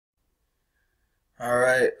All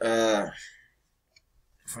right,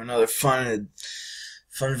 for another fun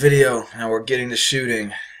video. Now we're getting to shooting.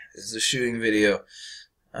 This is the shooting video.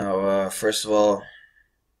 First of all,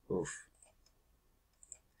 oof,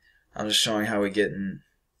 I'm just showing how we get in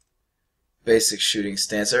basic shooting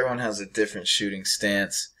stance. Everyone has a different shooting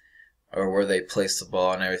stance or where they place the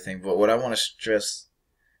ball and everything. But what I want to stress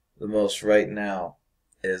the most right now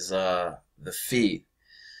is the feet.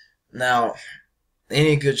 Now,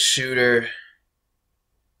 any good shooter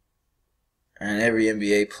and every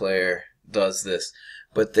NBA player does this,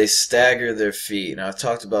 but they stagger their feet. Now, I've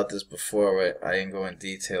talked about this before, but I didn't go in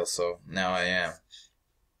detail, so now I am.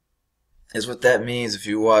 Is what that means. If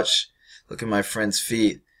you look at my friend's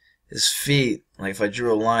feet. His feet, like if I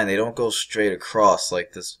drew a line, they don't go straight across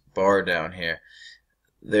like this bar down here.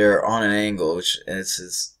 They're on an angle, and it's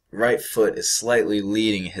his right foot is slightly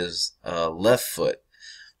leading his left foot.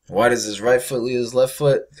 Why does his right foot lead his left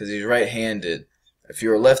foot? Because he's right-handed. If you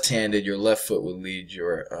were left-handed, your left foot would lead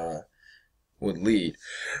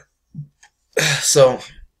So,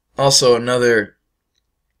 also another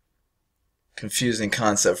confusing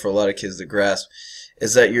concept for a lot of kids to grasp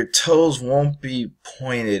is that your toes won't be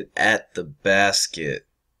pointed at the basket.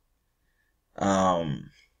 They'll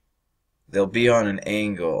be on an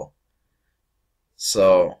angle.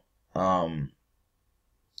 So, I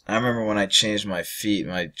remember when I changed my feet,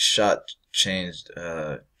 my shot changed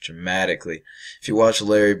dramatically. If you watch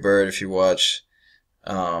Larry Bird, if you watch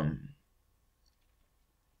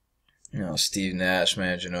Steve Nash,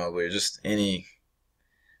 Manu Ginobili, or just any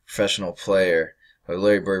professional player, but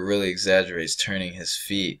Larry Bird really exaggerates turning his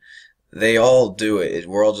feet. They all do it.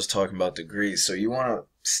 We're all just talking about degrees. So you want to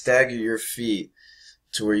stagger your feet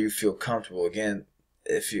to where you feel comfortable. Again,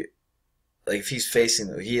 if he is facing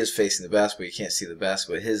the basketball, you can't see the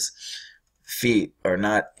basketball. His feet are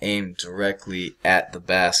not aimed directly at the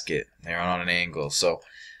basket. They're on an angle. So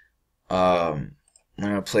I'm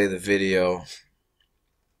going to play the video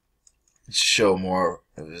to show more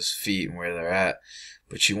of his feet and where they're at.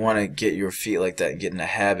 But you want to get your feet like that and get in the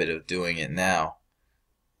habit of doing it now.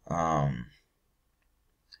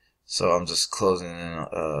 So I'm just closing in,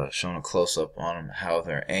 showing a close-up on them, how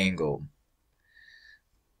they're angled.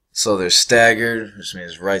 So they're staggered, which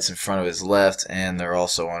means right's in front of his left, and they're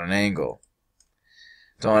also on an angle.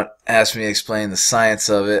 Don't ask me to explain the science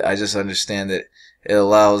of it. I just understand that it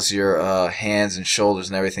allows your hands and shoulders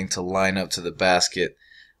and everything to line up to the basket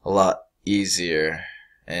a lot easier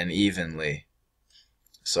and evenly.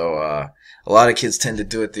 So a lot of kids tend to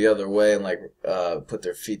do it the other way and put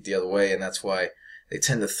their feet the other way, and that's why they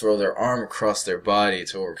tend to throw their arm across their body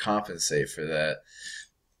to overcompensate for that.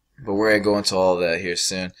 But we're going to go into all of that here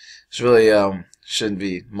soon. It's really shouldn't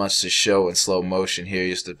be much to show in slow motion here.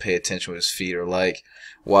 You just have to pay attention to what his feet are like.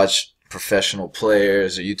 Watch professional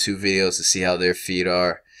players or YouTube videos to see how their feet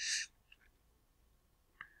are.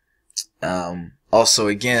 Also,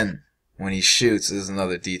 again, when he shoots, this is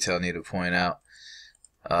another detail I need to point out.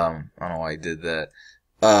 I don't know why he did that.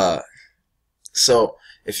 So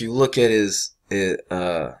if you look at his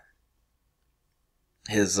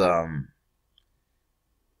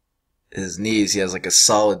knees, he has like a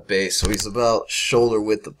solid base, so he's about shoulder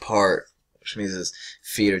width apart, which means his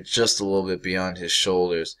feet are just a little bit beyond his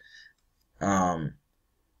shoulders. But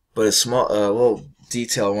a little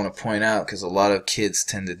detail I want to point out, because a lot of kids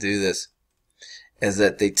tend to do this, is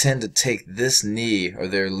that they tend to take this knee or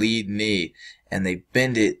their lead knee and they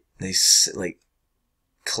bend it, they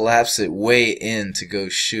collapse it way in to go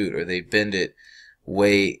shoot, or they bend it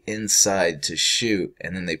way inside to shoot,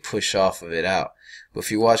 and then they push off of it out. But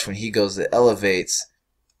if you watch when he goes to elevates,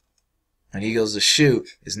 when he goes to shoot,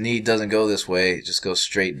 his knee doesn't go this way, it just goes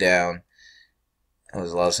straight down. And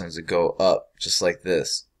there's a lot of times that go up, just like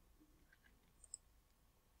this.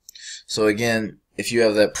 So again, if you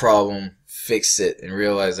have that problem, fix it and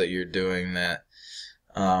realize that you're doing that.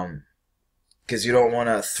 Because you don't want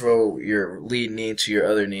to throw your lead knee to your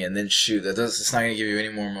other knee and then shoot. It's not going to give you any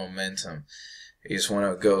more momentum. You just want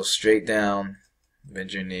to go straight down,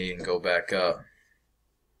 bend your knee, and go back up.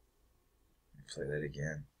 Play that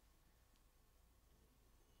again.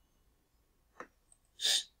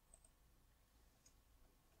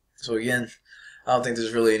 So again, I don't think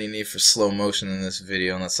there's really any need for slow motion in this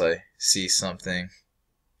video unless I see something. You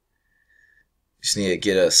just need to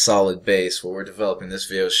get a solid base. What we're developing in this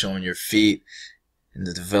video is showing your feet and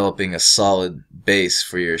developing a solid base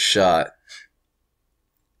for your shot.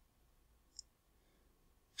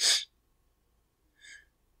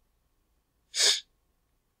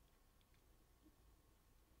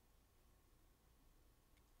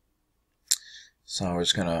 So we're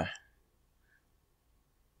just gonna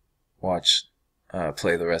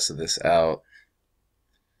play the rest of this out.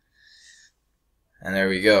 And there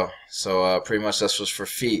we go. So pretty much that's just for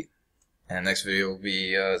feet. And next video will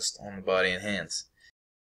be on the body and hands.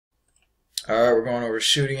 Alright, we're going over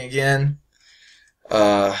shooting again.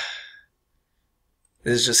 This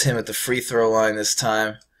is just him at the free throw line this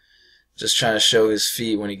time. Just trying to show his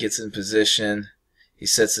feet when he gets in position. He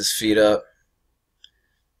sets his feet up.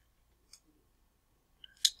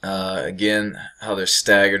 Again, how they're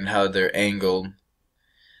staggered and how they're angled.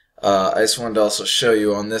 I just wanted to also show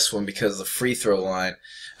you on this one, because the free throw line,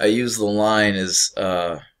 I use the line as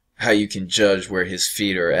how you can judge where his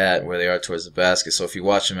feet are at, where they are towards the basket. So if you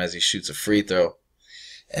watch him as he shoots a free throw,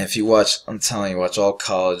 and if you watch, I'm telling you, watch all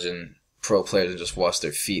college and pro players and just watch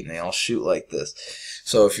their feet, and they all shoot like this.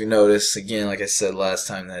 So if you notice, again, like I said last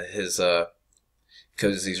time, that his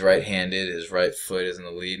because he's right-handed, his right foot is in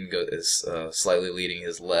the lead and is slightly leading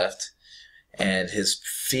his left, and his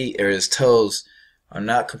feet or his toes are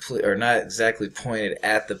not exactly pointed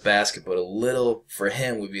at the basket, but a little, for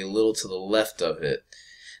him, would be a little to the left of it.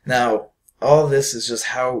 Now, all this is just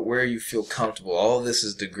where you feel comfortable. All of this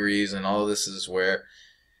is degrees, and all of this is where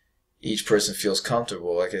each person feels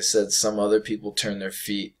comfortable. Like I said, some other people turn their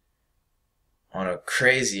feet on a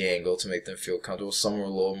crazy angle to make them feel comfortable. Some are a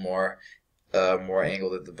little more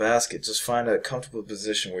angled at the basket. Just find a comfortable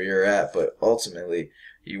position where you're at, but ultimately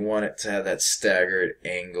you want it to have that staggered,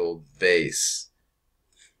 angled base.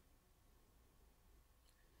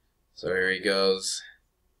 So here he goes.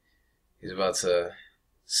 He's about to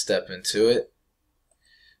step into it.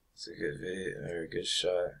 It's a good video, or a good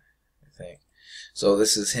shot, I think. So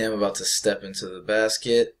this is him about to step into the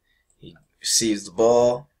basket. He receives the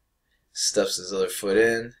ball, steps his other foot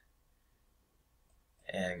in,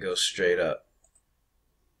 and goes straight up.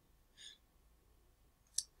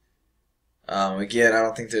 Again, I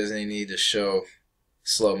don't think there's any need to show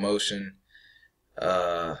slow motion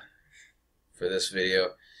for this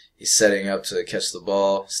video. He's setting up to catch the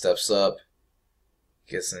ball, steps up,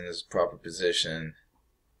 gets in his proper position,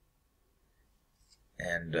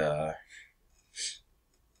 and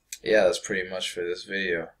yeah, that's pretty much for this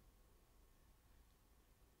video.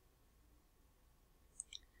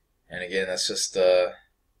 And again, that's just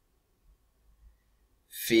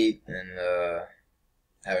feet and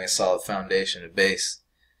having a solid foundation, a base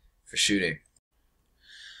for shooting.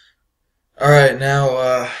 Alright,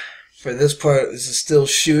 now for this part, this is still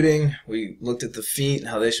shooting. We looked at the feet and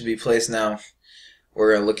how they should be placed. Now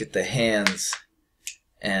we're going to look at the hands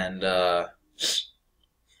and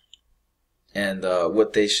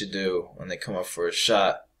what they should do when they come up for a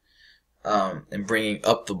shot, and bringing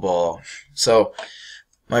up the ball. So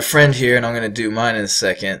my friend here, and I'm going to do mine in a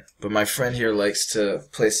second, but my friend here likes to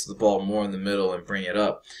place the ball more in the middle and bring it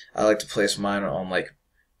up. I like to place mine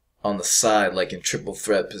on the side, like in triple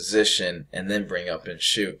threat position, and then bring up and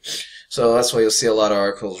shoot. So that's why you'll see a lot of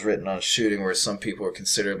articles written on shooting where some people are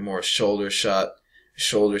considered more shoulder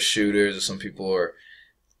shooters, or some people are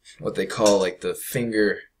what they call like the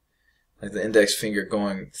finger, like the index finger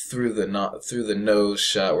going through the nose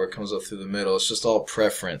shot, where it comes up through the middle. It's just all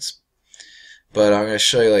preference. But I'm going to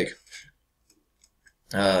show you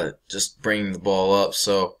just bringing the ball up.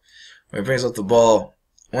 So when he brings up the ball,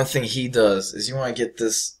 one thing he does is you want to get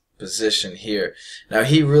this position here. Now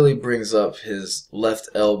he really brings up his left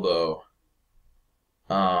elbow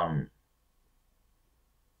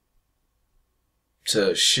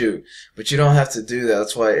to shoot, but you don't have to do that.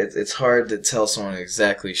 That's why it's hard to tell someone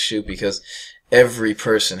exactly shoot, because every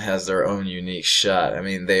person has their own unique shot. I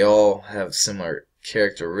mean, they all have similar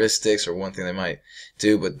characteristics or one thing they might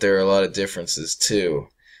do, but there are a lot of differences too.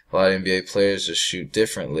 A lot of NBA players just shoot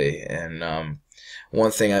differently, and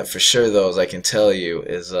one thing for sure though, as I can tell you,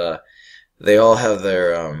 is they all have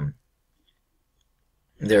their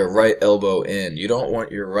right elbow in. You don't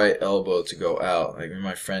want your right elbow to go out. Like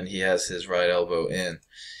my friend, he has his right elbow in.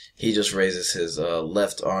 He just raises his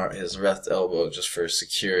left elbow just for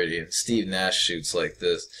security. And Steve Nash shoots like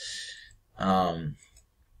this.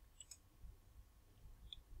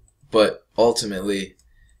 But ultimately,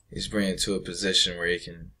 he's bringing it to a position where he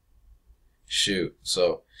can shoot.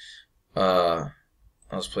 So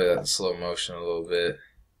let's play that in slow motion a little bit,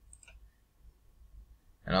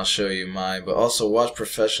 and I'll show you mine. But also watch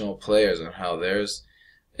professional players and how theirs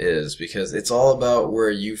is, because it's all about where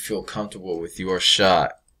you feel comfortable with your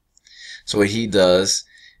shot. So what he does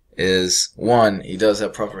is, one, he does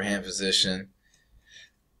have proper hand position.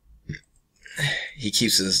 He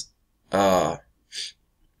keeps his right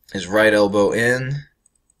elbow in,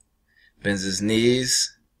 bends his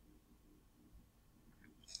knees,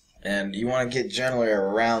 and you want to get generally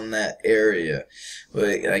around that area.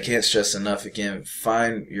 But I can't stress enough, again,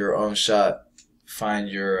 find your own shot, find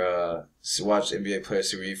your watch NBA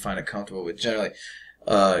players, see where you find it comfortable. But generally,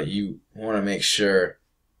 you want to make sure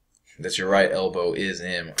that your right elbow is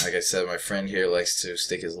in. Like I said, my friend here likes to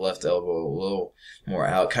stick his left elbow a little more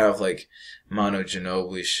out, kind of like Manu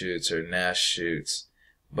Ginobili shoots or Nash shoots.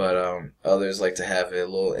 But others like to have it a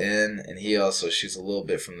little in, and he also shoots a little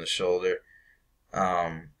bit from the shoulder.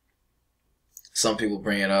 Some people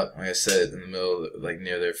bring it up, like I said, in the middle, like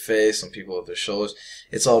near their face. Some people at their shoulders.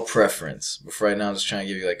 It's all preference. But for right now, I'm just trying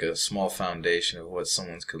to give you like a small foundation of what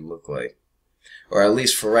someone's could look like. Or at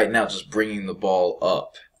least for right now, just bringing the ball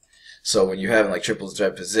up. So when you have it in like triple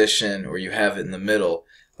threat position, or you have it in the middle,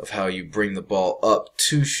 of how you bring the ball up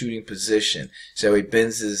to shooting position. So he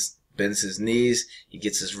bends his knees, he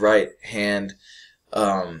gets his right hand.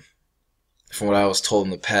 From what I was told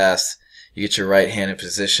in the past, you get your right hand in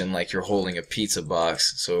position like you're holding a pizza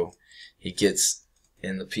box. So he gets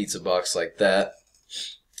in the pizza box like that.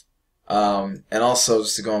 And also,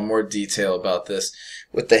 just to go in more detail about this,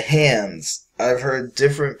 with the hands, I've heard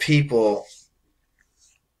different people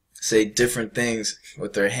say different things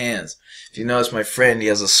with their hands. If you notice, my friend, he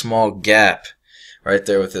has a small gap right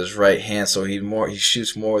there with his right hand, so he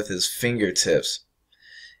shoots more with his fingertips.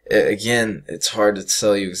 Again, it's hard to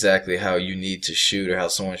tell you exactly how you need to shoot or how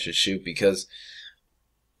someone should shoot, because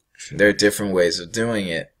there are different ways of doing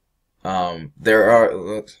it. There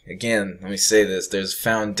are, again, let me say this, there's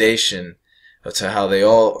foundation to how they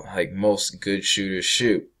all, like most good shooters,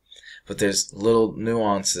 shoot. But there's little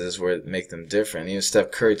nuances where make them different. Even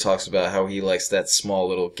Steph Curry talks about how he likes that small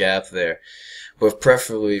little gap there. But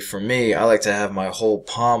preferably for me, I like to have my whole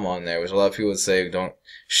palm on there, which a lot of people would say don't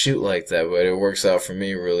shoot like that, but it works out for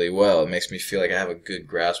me really well. It makes me feel like I have a good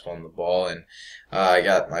grasp on the ball. And I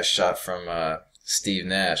got my shot from Steve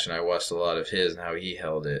Nash, and I watched a lot of his and how he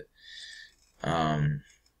held it.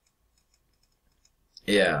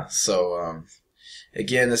 Yeah, so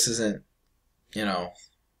again, this isn't, you know,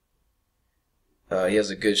 he has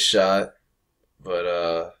a good shot,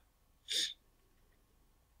 but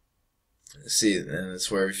see, and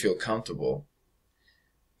it's where we feel comfortable.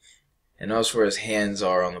 And notice where his hands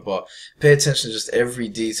are on the ball. Pay attention to just every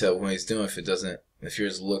detail when he's doing. If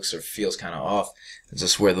yours looks or feels kind of off,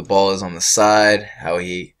 just where the ball is on the side, how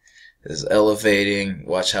he is elevating.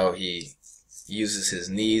 Watch how he uses his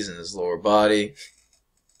knees and his lower body.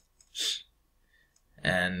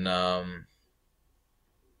 And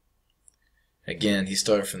again, he's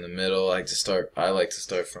starting from the middle. I like to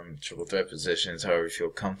start from triple threat positions, however you feel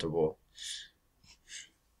comfortable.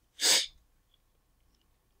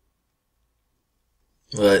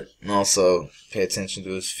 But also pay attention to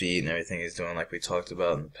his feet and everything he's doing, like we talked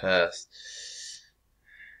about in the past.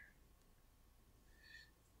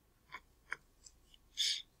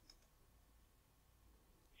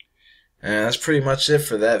 And that's pretty much it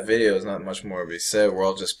for that video. There's not much more to be said. We're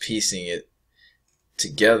all just piecing it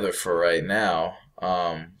together for right now.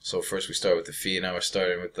 So first we start with the feet. Now we're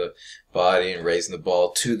starting with the body and raising the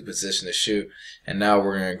ball to the position to shoot. And now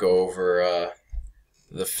we're going to go over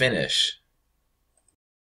the finish.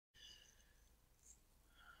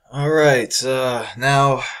 Alright,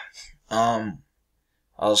 now I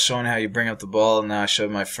was showing how you bring up the ball. Now I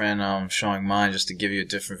showed my friend showing mine, just to give you a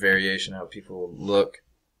different variation of how people will look.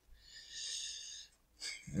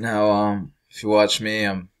 Now if you watch me,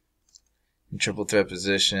 I'm in triple threat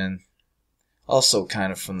position, also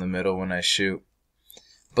kind of from the middle when I shoot,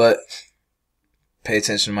 but pay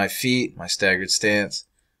attention to my feet, my staggered stance.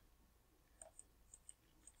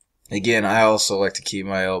 Again, I also like to keep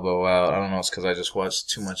my elbow out. I don't know, it's because I just watched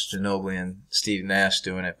too much Ginobili and Steve Nash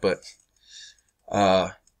doing it, but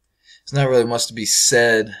there's not really much to be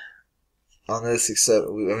said on this, except,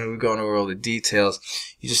 we've gone over all the details.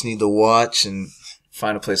 You just need to watch and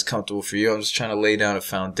find a place comfortable for you. I'm just trying to lay down a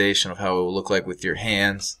foundation of how it will look like with your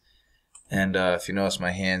hands. And if you notice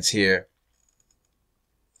my hands here,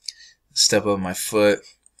 step up my foot,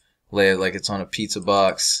 lay it like it's on a pizza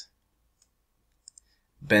box,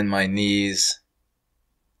 bend my knees.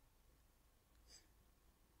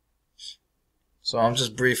 So I'm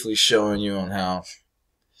just briefly showing you on how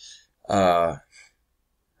it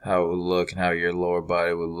would look and how your lower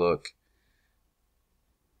body would look.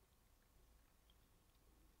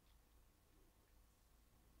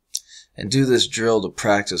 And do this drill to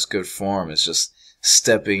practice good form. It's just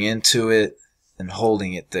stepping into it and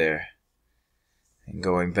holding it there. And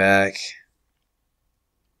going back.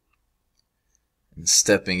 And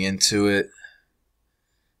stepping into it.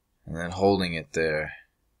 And then holding it there.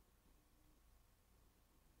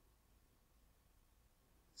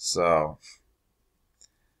 So,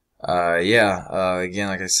 yeah, again,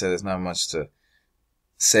 like I said, there's not much to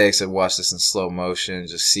say I said watch this in slow motion,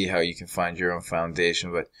 just see how you can find your own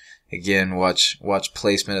foundation. But again, watch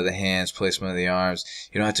placement of the hands, placement of the arms.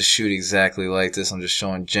 You don't have to shoot exactly like this. I'm just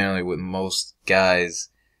showing generally what most guys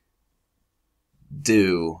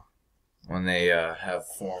do when they have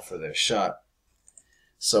form for their shot.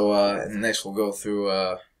 So next we'll go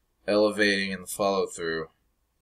through elevating and the follow through.